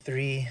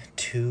Three,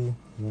 two,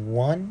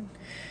 one.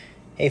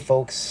 Hey,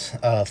 folks.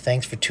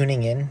 Thanks for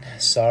tuning in.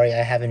 Sorry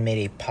I haven't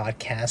made a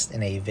podcast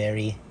in a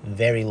very,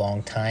 very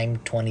long time.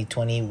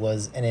 2020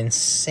 was an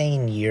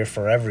insane year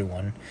for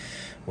everyone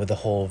with the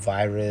whole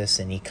virus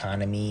and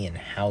economy and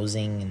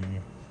housing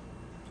and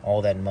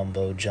all that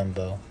mumbo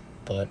jumbo.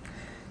 But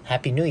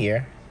Happy New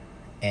Year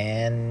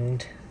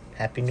and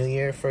Happy New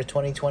Year for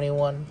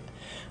 2021.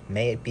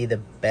 May it be the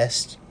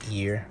best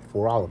year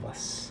for all of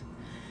us.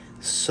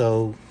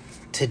 So,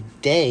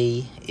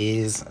 today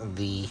is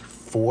the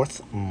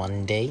fourth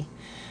Monday,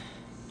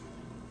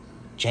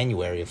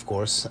 January, of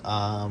course.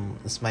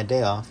 It's my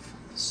day off,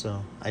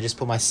 so I just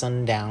put my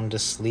son down to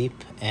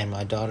sleep, and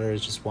my daughter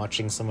is just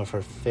watching some of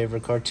her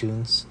favorite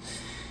cartoons.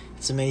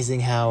 It's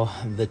amazing how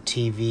the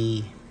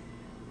TV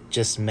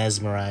just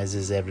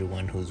mesmerizes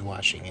everyone who's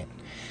watching it.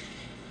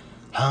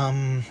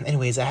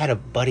 Anyways, I had a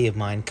buddy of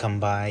mine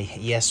come by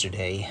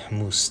yesterday,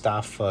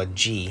 Mustafa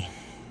G.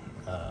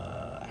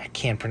 I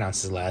can't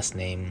pronounce his last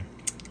name.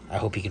 I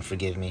hope he can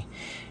forgive me.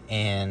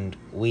 And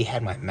we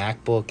had my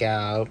MacBook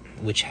out,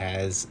 which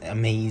has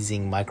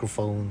amazing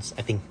microphones.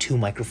 I think 2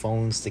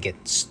 microphones to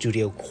get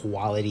studio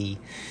quality,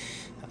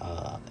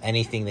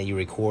 anything that you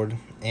record.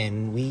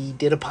 And we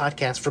did a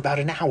podcast for about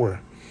an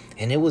hour.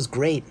 And it was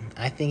great.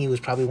 I think it was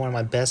probably one of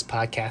my best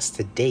podcasts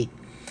to date.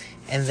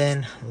 And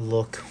then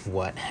look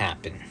what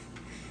happened.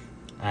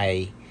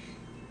 I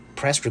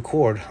pressed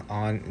record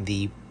on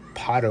the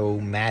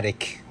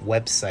Podomatic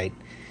website,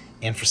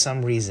 and for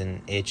some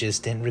reason it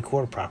just didn't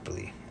record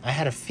properly. I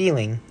had a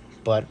feeling,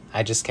 but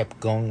I just kept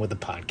going with the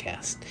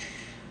podcast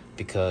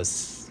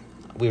because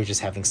we were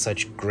just having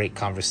such great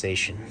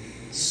conversation.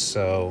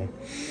 So,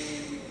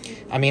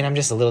 I'm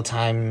just a little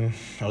town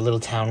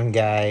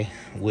guy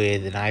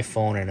with an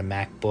iPhone and a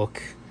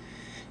MacBook,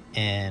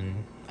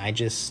 and I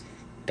just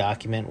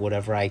document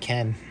whatever I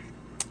can.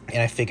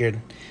 And I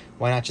figured,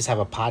 why not just have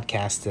a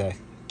podcast to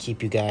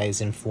keep you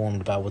guys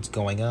informed about what's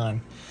going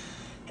on.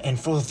 And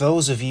for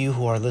those of you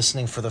who are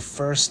listening for the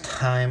first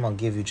time, I'll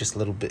give you just a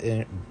little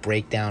bit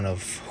breakdown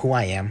of who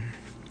I am.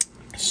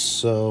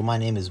 So my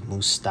name is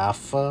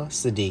Mustafa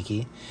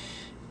Siddiqui,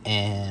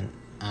 and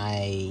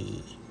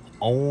I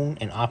own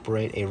and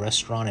operate a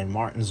restaurant in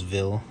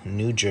Martinsville,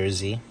 New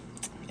Jersey,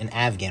 an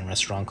Afghan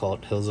restaurant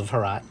called Hills of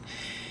Herat.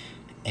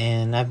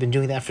 And I've been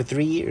doing that for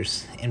 3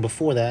 years. And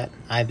before that,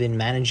 I've been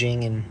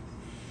managing and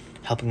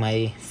helping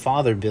my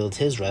father build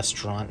his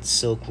restaurant,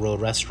 Silk Road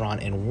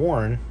Restaurant in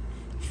Warren,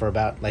 for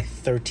about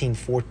 13,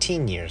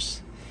 14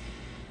 years.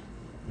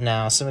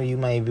 Now, some of you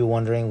might be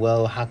wondering,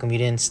 well, how come you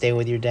didn't stay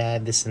with your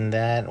dad, this and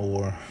that,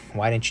 or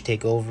why didn't you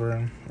take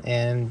over?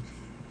 And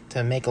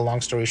to make a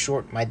long story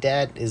short, my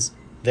dad is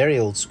very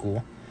old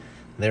school.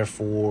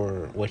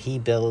 Therefore, what he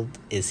built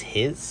is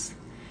his.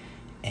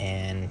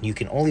 And you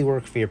can only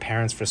work for your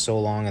parents for so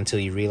long until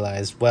you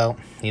realize, well,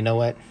 you know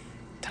what?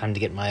 Time to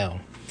get my own.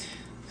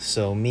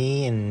 So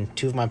me and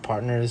 2 of my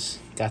partners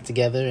got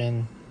together,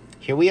 and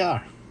here we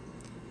are.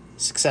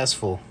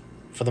 Successful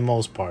for the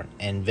most part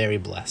and very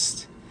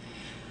blessed.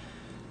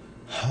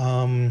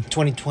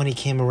 2020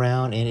 came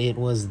around, and it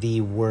was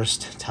the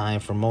worst time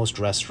for most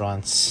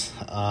restaurants.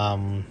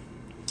 For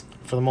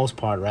the most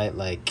part, right?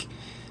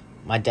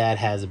 My dad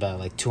has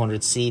about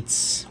 200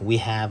 seats. We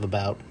have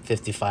about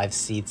 55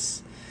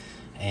 seats.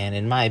 And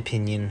in my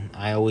opinion,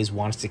 I always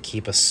wanted to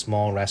keep a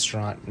small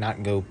restaurant,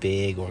 not go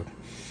big or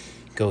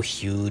go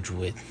huge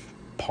with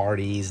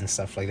parties and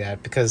stuff like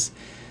that. Because,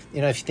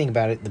 if you think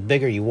about it, the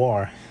bigger you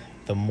are,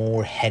 the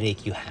more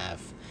headache you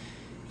have.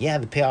 Yeah,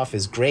 the payoff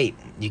is great.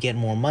 You get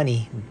more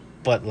money,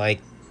 but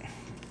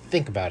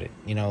think about it.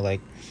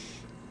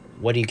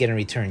 What do you get in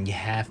return? You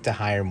have to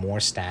hire more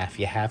staff.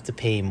 You have to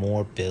pay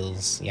more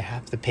bills. You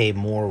have to pay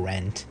more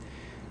rent.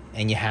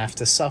 And you have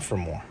to suffer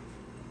more.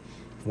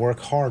 Work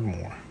hard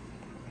more.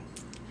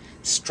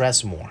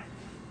 Stress more.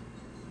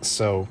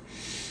 So,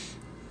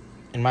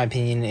 in my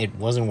opinion, it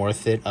wasn't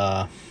worth it.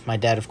 My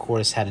dad, of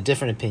course, had a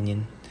different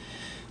opinion.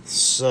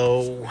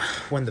 So,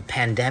 when the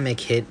pandemic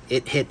hit,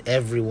 it hit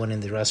everyone in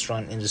the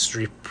restaurant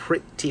industry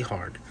pretty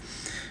hard.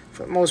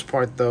 For the most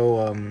part,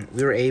 though,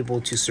 we were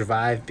able to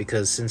survive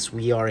because since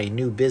we are a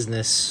new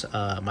business,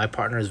 my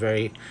partner is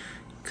very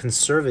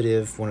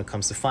conservative when it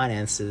comes to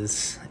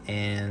finances,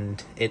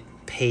 and it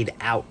paid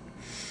out.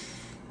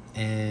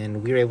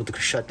 And we were able to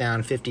shut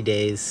down 50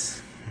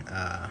 days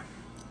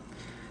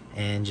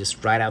and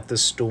just ride out the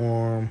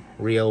storm,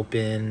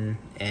 reopen,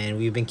 and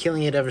we've been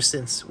killing it ever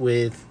since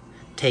with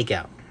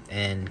takeout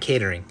and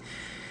catering.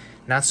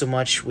 Not so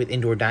much with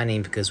indoor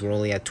dining because we're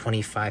only at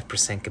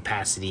 25%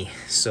 capacity.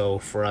 So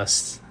for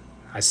us,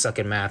 I suck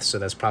at math, so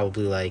that's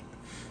probably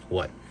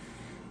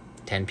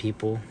 10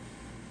 people,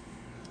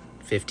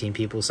 15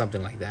 people,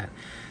 something like that.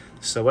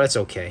 So that's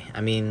okay.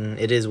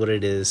 It is what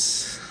it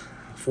is.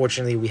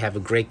 Fortunately, we have a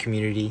great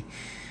community,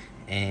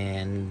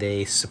 and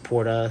they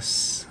support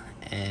us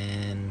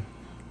and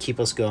keep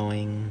us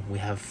going. We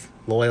have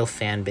loyal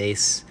fan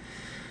base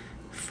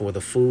for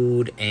the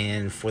food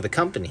and for the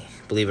company,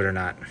 believe it or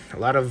not. A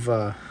lot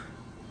of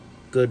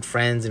good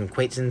friends and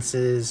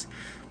acquaintances,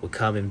 would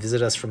come and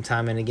visit us from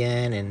time and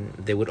again, and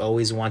they would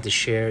always want to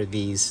share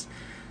these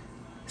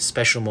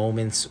special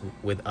moments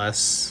with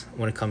us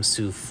when it comes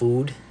to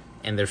food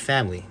and their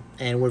family.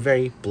 And we're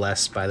very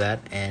blessed by that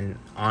and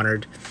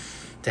honored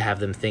to have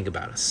them think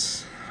about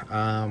us.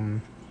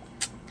 Other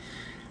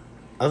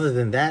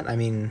than that, I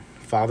mean,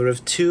 father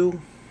of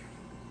two,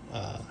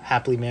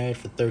 happily married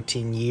for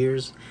 13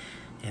 years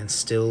and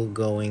still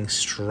going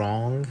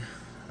strong.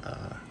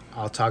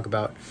 I'll talk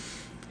about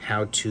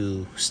how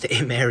to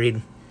stay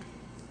married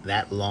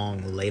that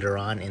long later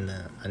on in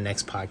the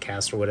next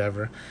podcast or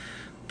whatever.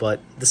 But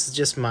this is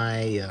just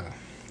my,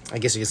 I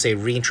guess you could say,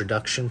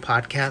 reintroduction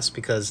podcast,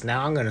 because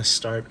now I'm going to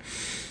start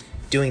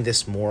doing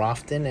this more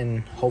often,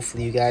 and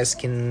hopefully you guys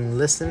can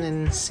listen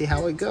and see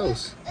how it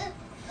goes.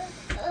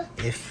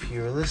 If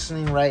you're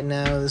listening right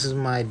now, this is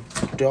my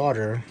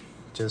daughter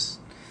just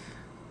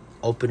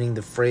opening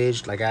the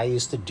fridge like I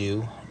used to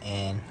do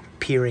and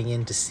peering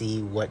in to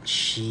see what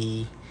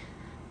she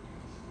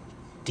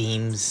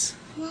deems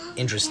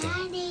interesting.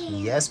 Daddy,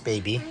 Yes,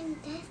 baby. I'm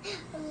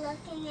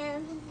looking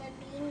at the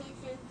beans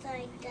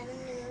inside the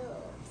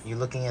noodles. You're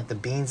looking at the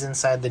beans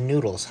inside the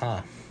noodles,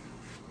 huh?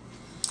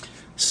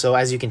 So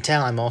as you can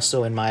tell, I'm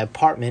also in my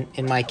apartment,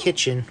 in my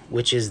kitchen,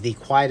 which is the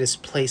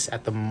quietest place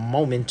at the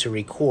moment to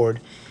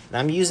record. And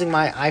I'm using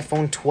my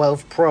iPhone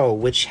 12 Pro,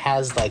 which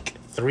has like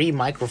 3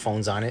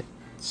 microphones on it.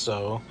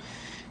 So,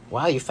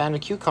 wow, you found a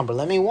cucumber.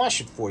 Let me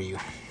wash it for you.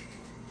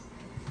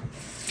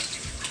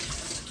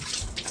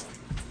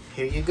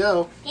 Here you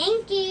go.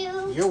 Thank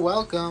you. You're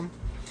welcome.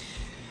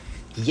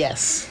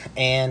 Yes,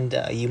 and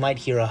you might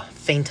hear a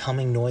faint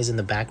humming noise in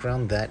the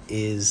background. That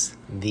is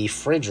the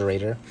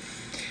refrigerator.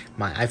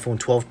 My iPhone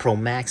 12 Pro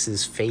Max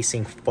is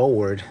facing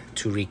forward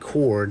to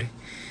record,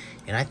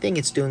 and I think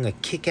it's doing a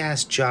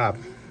kick-ass job.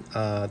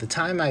 The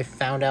time I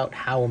found out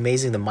how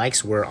amazing the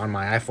mics were on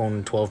my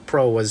iPhone 12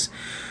 Pro was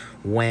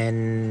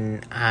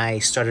when I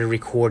started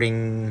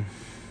recording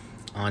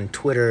on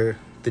Twitter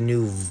the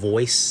new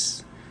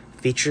voice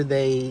feature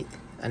they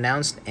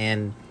announced,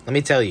 and let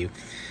me tell you,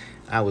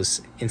 I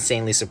was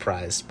insanely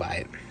surprised by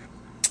it.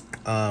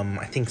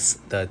 I think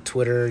the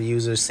Twitter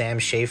user Sam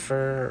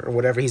Schaefer or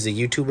whatever, he's a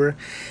YouTuber,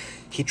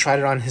 he tried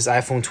it on his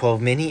iPhone 12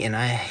 mini, and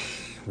I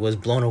was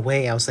blown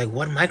away. I was like,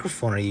 what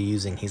microphone are you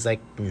using? He's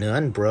like,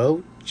 none,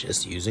 bro,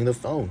 just using the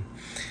phone.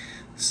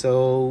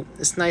 So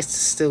it's nice to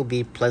still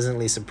be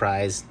pleasantly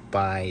surprised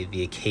by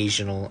the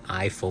occasional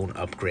iPhone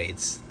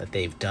upgrades that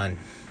they've done.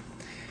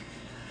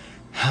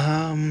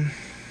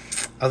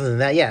 Other than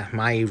that, yeah,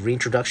 my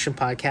reintroduction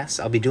podcast,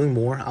 I'll be doing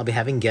more. I'll be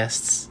having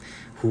guests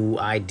who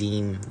I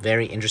deem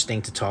very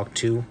interesting to talk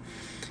to.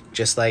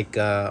 Just like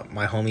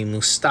my homie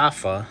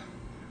Mustafa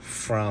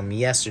from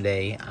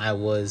yesterday, I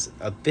was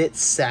a bit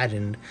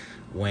saddened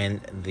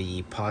when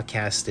the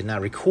podcast did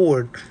not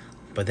record.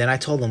 But then I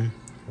told him,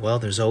 well,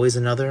 there's always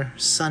another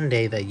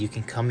Sunday that you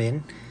can come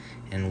in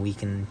and we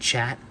can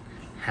chat,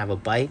 have a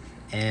bite,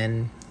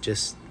 and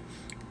just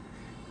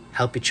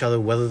help each other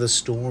weather the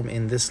storm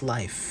in this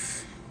life.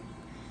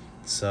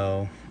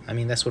 So, I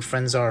mean, that's what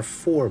friends are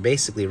for,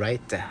 basically,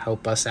 right? To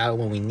help us out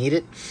when we need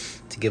it,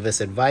 to give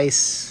us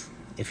advice.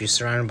 If you're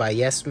surrounded by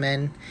yes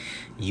men,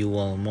 you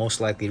will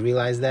most likely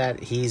realize that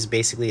he's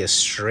basically a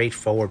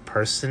straightforward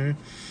person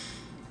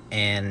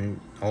and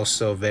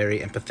also very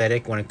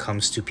empathetic when it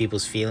comes to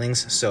people's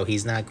feelings. So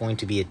he's not going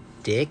to be a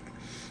dick,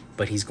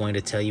 but he's going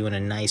to tell you in a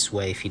nice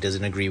way if he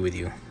doesn't agree with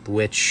you,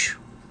 which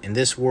in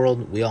this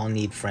world, we all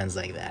need friends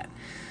like that.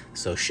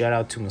 So shout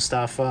out to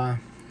Mustafa.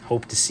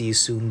 Hope to see you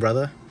soon,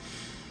 brother.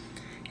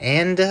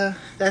 And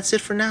that's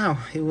it for now.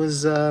 It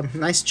was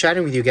nice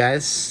chatting with you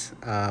guys.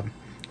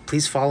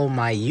 Please follow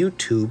my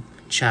YouTube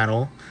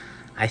channel.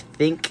 I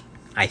think,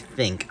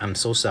 I'm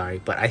so sorry,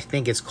 but I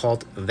think it's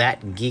called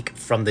That Geek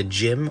from the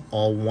Gym,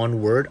 all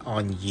one word,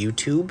 on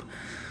YouTube.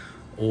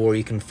 Or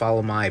you can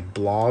follow my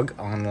blog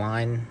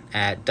online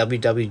at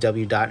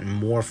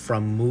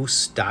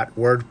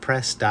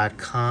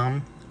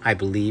www.morefrommoose.wordpress.com. I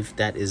believe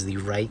that is the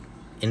right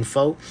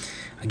info.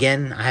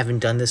 Again, I haven't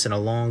done this in a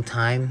long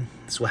time.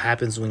 That's what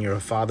happens when you're a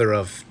father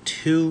of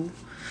 2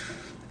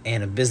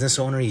 and a business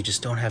owner. You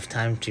just don't have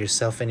time to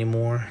yourself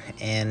anymore.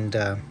 And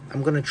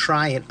I'm going to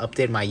try and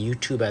update my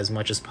YouTube as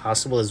much as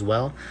possible as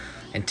well,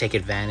 and take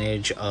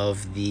advantage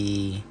of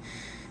the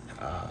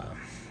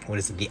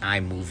the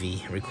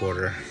iMovie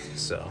recorder.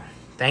 So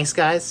thanks,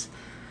 guys.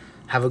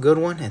 Have a good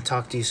one, and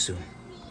talk to you soon.